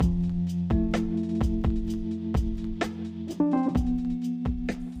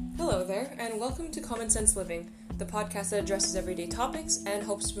welcome to Common Sense Living, the podcast that addresses everyday topics and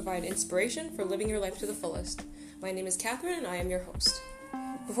hopes to provide inspiration for living your life to the fullest. My name is Catherine and I am your host.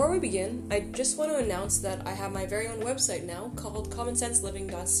 Before we begin, I just want to announce that I have my very own website now called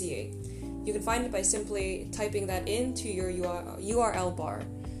commonsenseliving.ca. You can find it by simply typing that into your URL bar.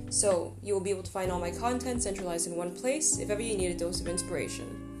 So you will be able to find all my content centralized in one place if ever you need a dose of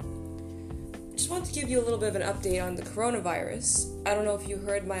inspiration. I just want to give you a little bit of an update on the coronavirus. I don't know if you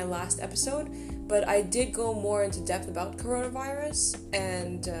heard my last episode, but I did go more into depth about coronavirus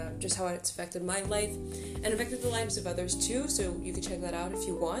and just how it's affected my life and affected the lives of others too, so you can check that out if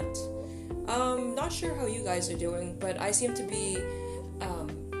you want. Not sure how you guys are doing, but I seem to be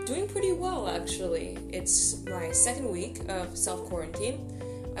doing pretty well actually. It's my second week of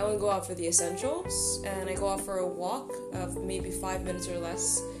self-quarantine. I only go out for the essentials, and I go out for a walk of maybe 5 minutes or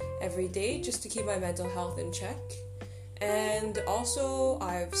less every day just to keep my mental health in check. And also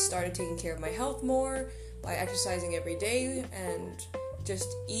I've started taking care of my health more by exercising every day and just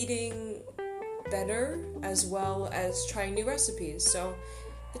eating better, as well as trying new recipes. So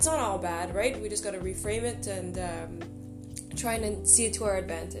it's not all bad, right? We just got to reframe it and try and see it to our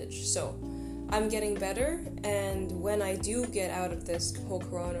advantage. So I'm getting better, and when I do get out of this whole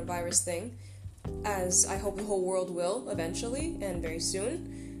coronavirus thing, as I hope the whole world will eventually and very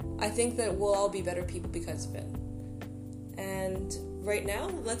soon, I think that we'll all be better people because of it. And right now,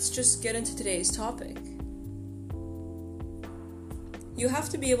 let's just get into today's topic. You have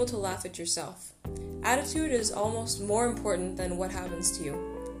to be able to laugh at yourself. Attitude is almost more important than what happens to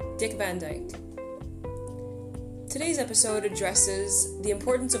you. Dick Van Dyke. Today's episode addresses the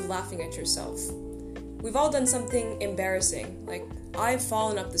importance of laughing at yourself. We've all done something embarrassing, like I've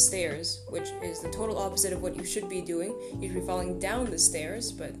fallen up the stairs, which is the total opposite of what you should be doing. You should be falling down the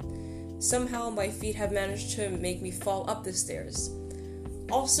stairs, but somehow my feet have managed to make me fall up the stairs.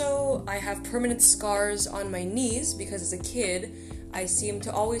 Also, I have permanent scars on my knees because as a kid, I seem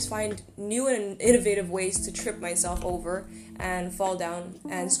to always find new and innovative ways to trip myself over and fall down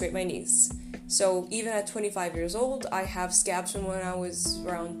and scrape my knees. So even at 25 years old, I have scabs from when I was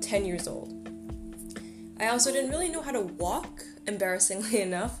around 10 years old. I also didn't really know how to walk, embarrassingly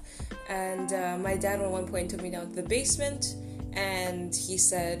enough, and my dad at one point took me down to the basement, and he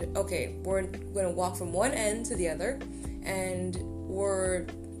said, okay, we're going to walk from one end to the other, and we're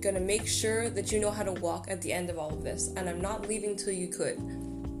going to make sure that you know how to walk at the end of all of this, and I'm not leaving till you could.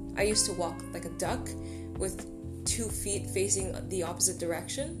 I used to walk like a duck with 2 feet facing the opposite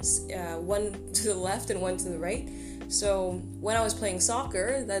directions, one to the left and one to the right. So when I was playing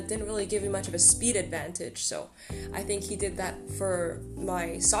soccer, that didn't really give me much of a speed advantage. So I think he did that for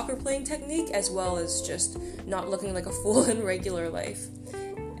my soccer playing technique, as well as just not looking like a fool in regular life.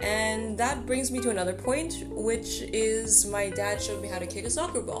 And that brings me to another point, which is my dad showed me how to kick a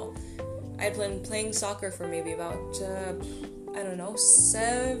soccer ball. I had been playing soccer for maybe about,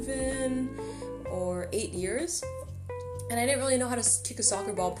 7 or 8 years. And I didn't really know how to kick a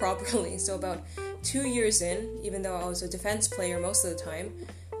soccer ball properly. So about 2 years in, even though I was a defense player most of the time,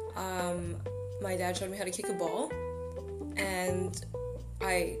 my dad showed me how to kick a ball. And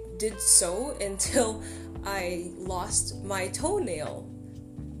I did so until I lost my toenail,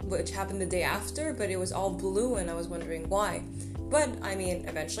 which happened the day after, but it was all blue and I was wondering why. But,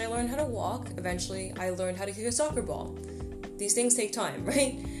 eventually I learned how to walk. Eventually I learned how to kick a soccer ball. These things take time,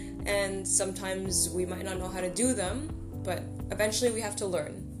 right? And sometimes we might not know how to do them, but eventually we have to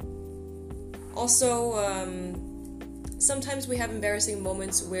learn. Also, sometimes we have embarrassing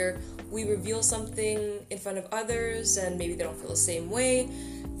moments where we reveal something in front of others and maybe they don't feel the same way.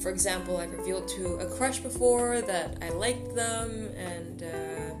 For example, I've revealed to a crush before that I liked them, and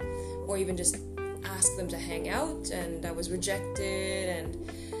or even just asked them to hang out and I was rejected, and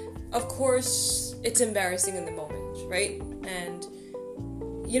of course it's embarrassing in the moment, right? And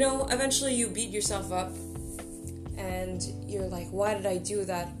eventually you beat yourself up and you're like, why did I do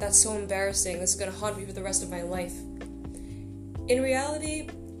that? That's so embarrassing. This is going to haunt me for the rest of my life. In reality,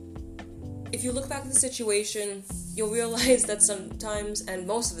 if you look back at the situation, you'll realize that sometimes, and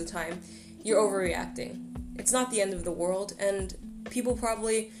most of the time, you're overreacting. It's not the end of the world, and people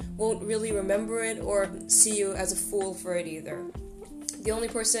probably won't really remember it or see you as a fool for it either. The only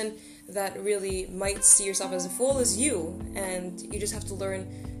person that really might see yourself as a fool is you, and you just have to learn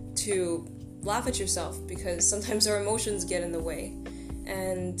to laugh at yourself, because sometimes our emotions get in the way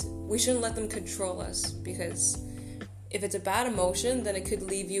and we shouldn't let them control us, because if it's a bad emotion, then it could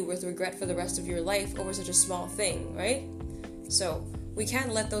leave you with regret for the rest of your life over such a small thing, right? So we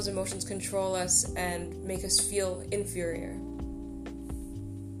can't let those emotions control us and make us feel inferior.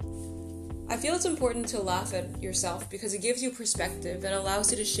 I feel it's important to laugh at yourself because it gives you perspective and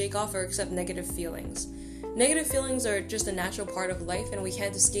allows you to shake off or accept negative feelings. Negative feelings are just a natural part of life and we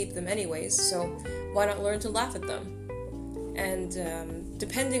can't escape them anyways, so why not learn to laugh at them? And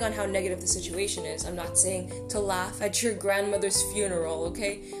depending on how negative the situation is, I'm not saying to laugh at your grandmother's funeral,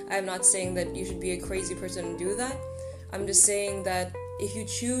 okay? I'm not saying that you should be a crazy person and do that. I'm just saying that if you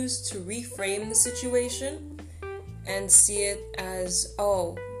choose to reframe the situation and see it as,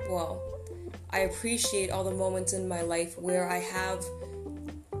 oh, well, I appreciate all the moments in my life where I have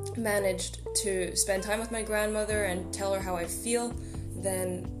managed to spend time with my grandmother and tell her how I feel,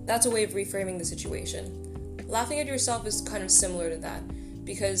 then that's a way of reframing the situation. Laughing at yourself is kind of similar to that,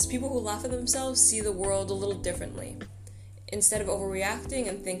 because people who laugh at themselves see the world a little differently. Instead of overreacting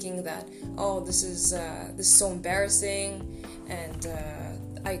and thinking that, oh, this is so embarrassing, and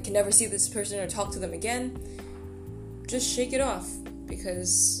I can never see this person or talk to them again, just shake it off,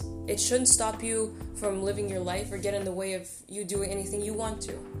 because it shouldn't stop you from living your life or get in the way of you doing anything you want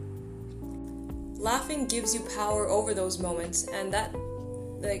to. Laughing gives you power over those moments, and that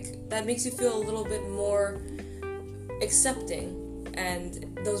makes you feel a little bit more accepting,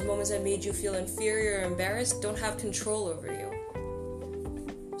 and those moments that made you feel inferior or embarrassed don't have control over you.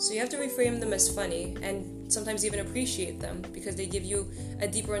 So you have to reframe them as funny and sometimes even appreciate them, because they give you a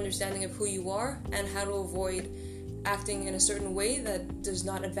deeper understanding of who you are and how to avoid acting in a certain way that does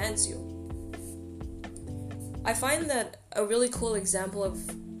not advance you. I find that a really cool example of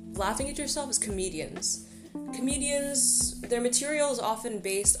laughing at yourself is comedians. Comedians, their material is often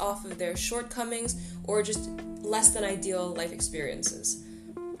based off of their shortcomings or just less than ideal life experiences.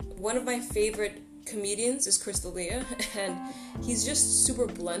 One of my favorite comedians is Chris D'Elia, and he's just super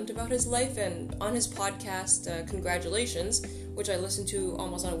blunt about his life, and on his podcast, Congratulations, which I listen to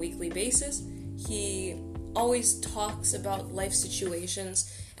almost on a weekly basis, he always talks about life situations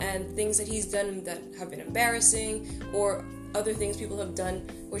and things that he's done that have been embarrassing, or other things people have done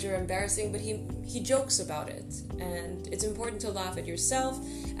which are embarrassing, but he jokes about it. And it's important to laugh at yourself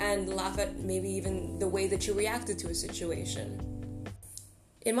and laugh at maybe even the way that you reacted to a situation.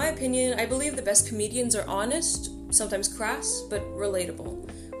 In my opinion, I believe the best comedians are honest, sometimes crass, but relatable.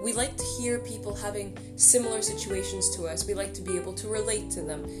 We like to hear people having similar situations to us. We like to be able to relate to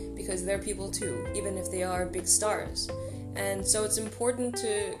them because they're people too, even if they are big stars. And so it's important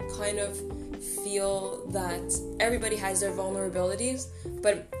to kind of feel that everybody has their vulnerabilities,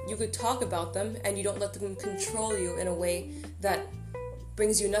 but you could talk about them and you don't let them control you in a way that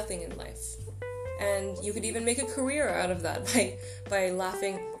brings you nothing in life. And you could even make a career out of that by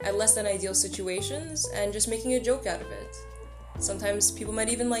laughing at less than ideal situations and just making a joke out of it. Sometimes people might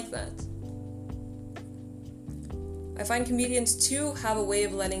even like that. I find comedians too have a way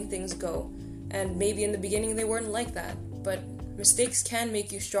of letting things go, and maybe in the beginning they weren't like that, but mistakes can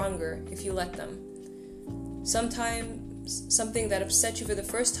make you stronger if you let them. Sometimes something that upset you for the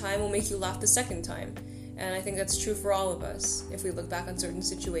first time will make you laugh the second time, and I think that's true for all of us if we look back on certain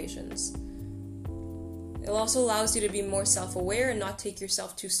situations. It also allows you to be more self-aware and not take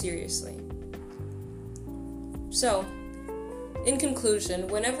yourself too seriously. So, in conclusion,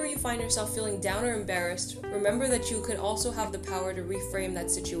 whenever you find yourself feeling down or embarrassed, remember that you can also have the power to reframe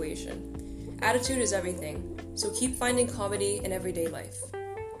that situation. Attitude is everything, so keep finding comedy in everyday life.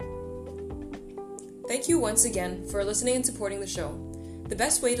 Thank you once again for listening and supporting the show. The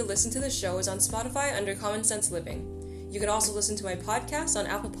best way to listen to the show is on Spotify under Common Sense Living. You can also listen to my podcast on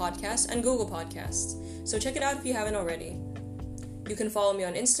Apple Podcasts and Google Podcasts, so check it out if you haven't already. You can follow me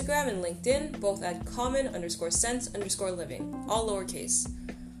on Instagram and LinkedIn, both at common_sense_living, all lowercase.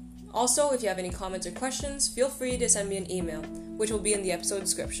 Also, if you have any comments or questions, feel free to send me an email, which will be in the episode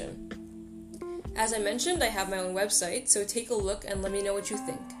description. As I mentioned, I have my own website, so take a look and let me know what you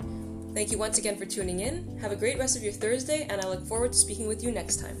think. Thank you once again for tuning in. Have a great rest of your Thursday, and I look forward to speaking with you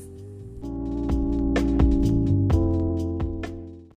next time.